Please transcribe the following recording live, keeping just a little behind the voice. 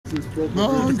No,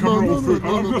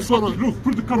 Look,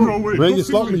 put the camera away. Mate, you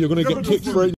slap me, you're going to get kicked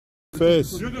straight in the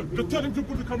face. Tell him to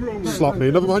put the camera away. Slap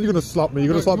me. Never mind, you're going to slap me.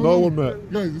 You're going to slap no one,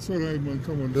 mate. Guys, it's alright, man.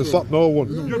 Come on. You're going to slap no one.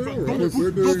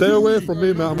 Stay away from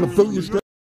me, mate. I'm going to boot you straight.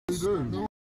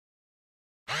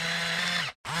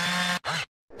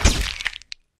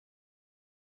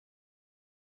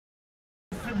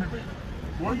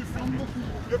 Why are you filming?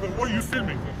 Yeah, but why are you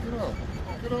filming?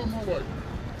 Get out of my way.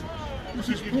 This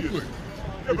is public.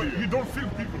 Yeah, but you don't film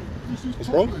people. This is What's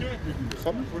wrong?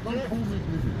 Something? Don't call me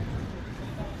idiot.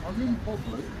 I'm in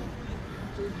public.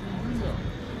 So you can do that.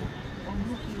 I'm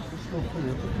looking at the stuff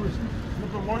here for Christmas. Yeah,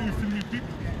 but why are you filming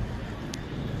people?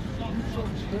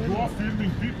 You are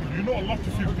filming people. You're not allowed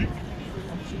to film people.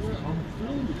 I'm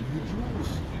filming the jewelry.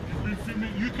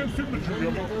 You can film the jewelry.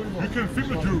 You can film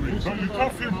the jewelry, but you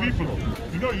can't film people.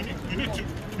 You know, you need to.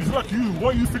 It's like you. Why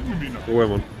are you filming me now? Wait,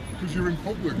 man. Because you're in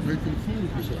public making a fool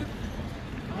of yourself.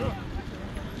 Yeah.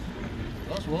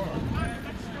 That's why.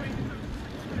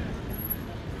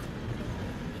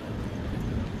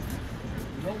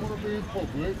 You don't want to be in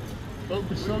public. Don't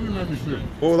be selling anything.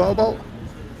 What was that about?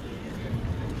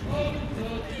 I'm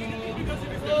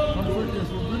taking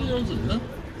some videos of you.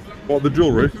 What, the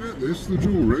jewellery? Looking at this, the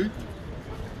jewellery.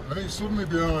 And he's suddenly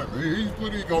behind me. He's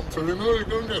bloody gone to him. Oh,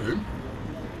 go and get him.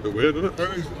 Bit weird, isn't it?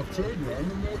 And I've turned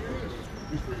around and there he is.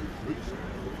 He's being police.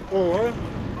 Oh, right.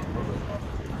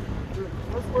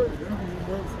 Let's wait, yeah?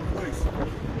 We'll wait for the police.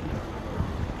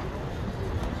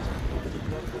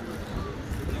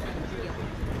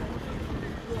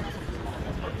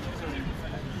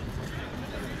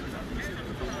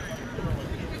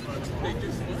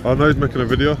 I know he's making a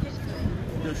video.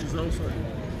 Yeah, she's outside.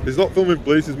 He's not filming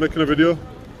police, he's making a video.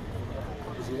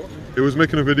 He was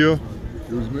making a video.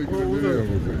 He was making a video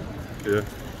of it. Yeah.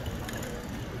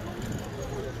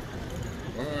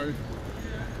 Bye.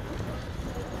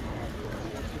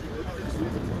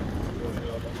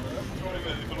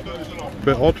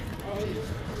 Bit odd.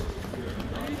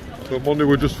 So Monday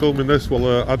we're just filming this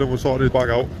while Adam was sorting his bag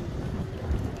out.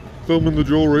 Filming the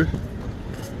jewellery.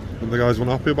 And the guys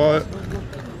weren't happy about it.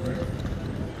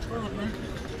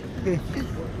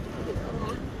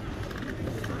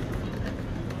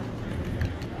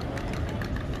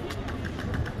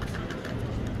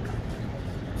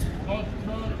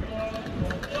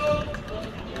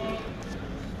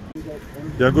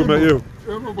 Yeah, good mate, you?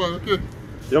 Yeah, no, man, okay.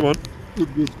 Yeah, man. Good.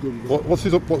 What's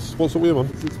up with you, man?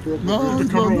 No, Put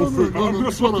the camera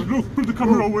away. Put the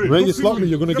camera away. Mate, you slap me,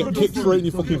 you're going to get kicked straight in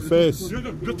your fucking face. Tell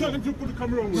him to put the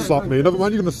camera away. Slap me. Never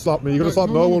mind, you're going to slap me. You're going to slap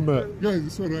no one, mate. Guys,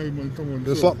 it's alright, man. Come on. You're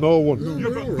going to slap no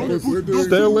one.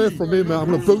 Stay away from me, mate. I'm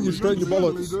going to boot you straight in your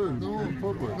bollocks.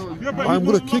 I'm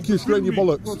going to kick you straight in your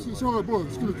bollocks. It's alright, bro.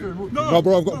 It's going to kill you. No,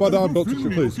 bro, I've got a bad arm. Don't touch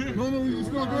it, please. No, it's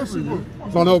not aggressive,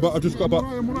 bro. No, but I just got a bad...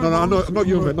 No, not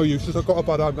you, mate. No, you. It's just I've got a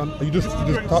bad arm. You just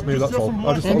tapped me, that's all.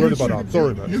 I just got a really bad arm.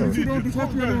 Sorry, mate. Sorry. You don't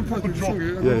tap me, I don't touch you. Sorry,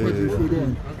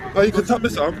 Yeah. No, you can tap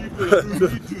this arm.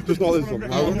 Just not this one. I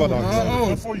have a bad arm.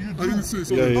 I didn't say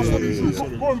so. Yeah.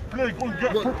 Go and play, go and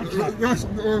get proper job.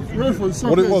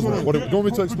 What it was, mate, do you want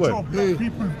me to explain?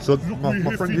 So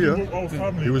my friend here,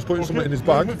 he was putting something in his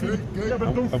bag.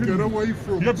 Get away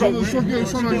from it. Tell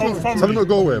him to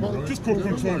go away, man. Just go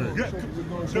control it.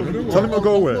 Tell him to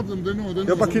go away.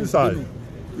 Get back inside.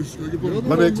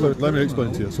 Let me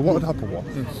explain to you. So what had happened was,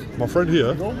 my friend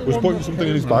here was putting something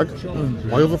in his bag.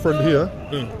 My other friend here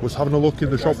was having a look in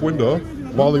the shop window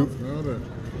while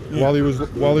he was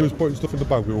putting stuff in the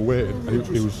bag. We were waiting.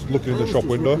 He was looking in the shop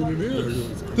window.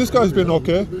 This guy's been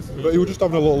okay, but he was just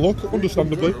having a little look,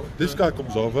 understandably. This guy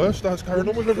comes over, starts carrying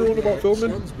on with everyone about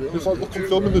filming. He's like, look, I'm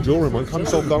filming the jewellery, man, calm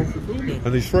yourself down.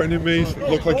 And he's threatening me,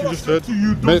 look like you just heard.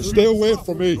 Mate, stay away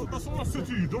from me. That's what I said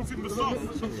to you, don't film the stuff.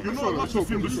 You're not allowed to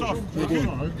film the stuff.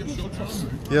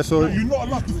 Yeah, so you're not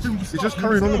allowed to film the stuff. he's just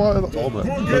carrying on about it, that's all, mate.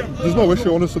 There's no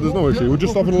issue, honestly, there's no issue. We're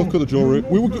just having a look at the jewellery.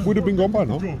 We'd have been gone by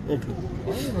now. Okay.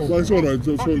 That's alright,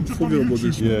 so forget about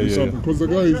this. Yeah. Because the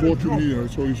guy is watching me,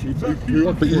 so he should.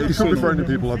 But you shouldn't be threatening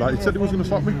people like that. He said he was going to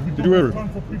slap me. Did you hear him?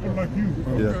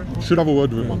 Yeah. Should have a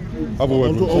word with him, man. Have a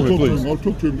word with him, please. I'll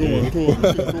talk to him. Go on.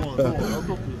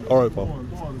 Alright, pal.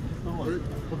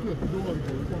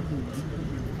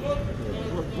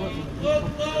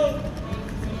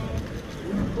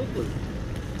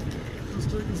 Just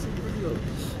taking some video.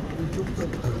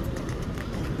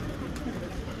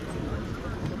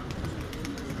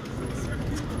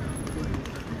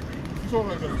 It's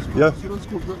alright. Yeah. So let's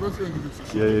go. Let's end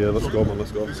this. Yeah, let's go, man,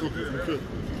 let's go. It's okay.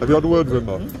 Have you had a word with him,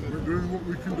 though? We're doing what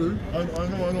we can do. I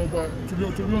know, but to be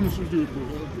honest with you,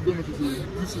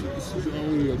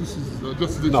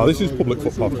 this is No, this is public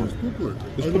footpath, man. It's public.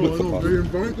 It's I public know. footpath. They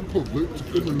invite the public to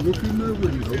come and look in their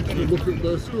window and look at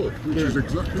their stuff, which is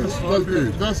exactly what I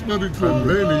did. That's very true. And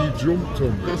then he jumped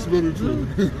on me. That's very true.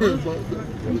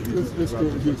 Let's go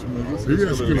to this, man.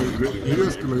 He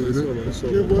escalated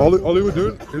it. All he was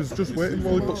doing is just waiting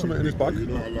while he put something in his bag. You're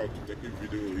not allowed to take a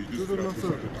video.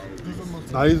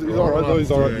 Nah, he's alright though,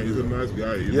 he's alright. He's a nice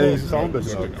guy. Yeah, he's a sound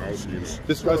business.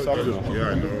 This guy's sound business. Yeah,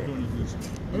 I know.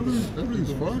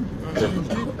 Everything's fine. Everything's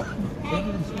good.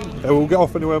 Yeah, we'll get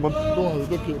off anyway, man. Go on,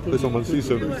 look at Listen, man, see you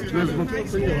soon.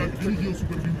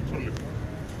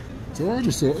 So I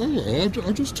just thought,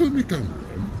 I'll just turn my camera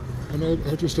on and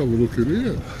I'll just have a look in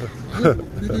here.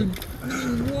 Within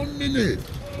 1 minute.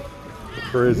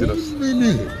 Craziness. 1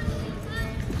 minute.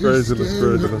 Craziness.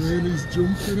 And he's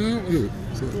jumping out of it.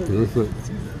 So perfect.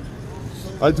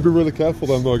 I had to be really careful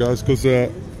then though, guys, because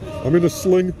I'm in a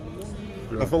sling.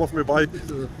 I fell off my bike.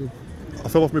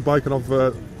 And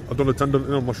I've done a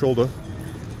tendon on my shoulder.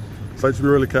 So I had to be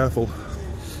really careful.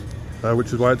 Which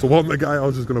is why I had to warn the guy I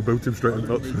was just going to boot him straight in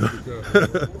nuts.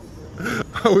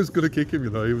 I was going to kick him, you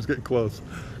know, he was getting close.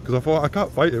 Because I thought, I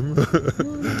can't fight him.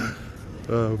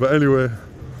 But anyway,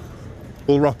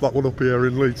 we'll wrap that one up here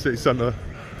in Leeds City Centre.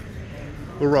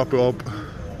 We'll wrap it up.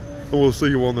 And we'll see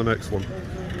you on the next one.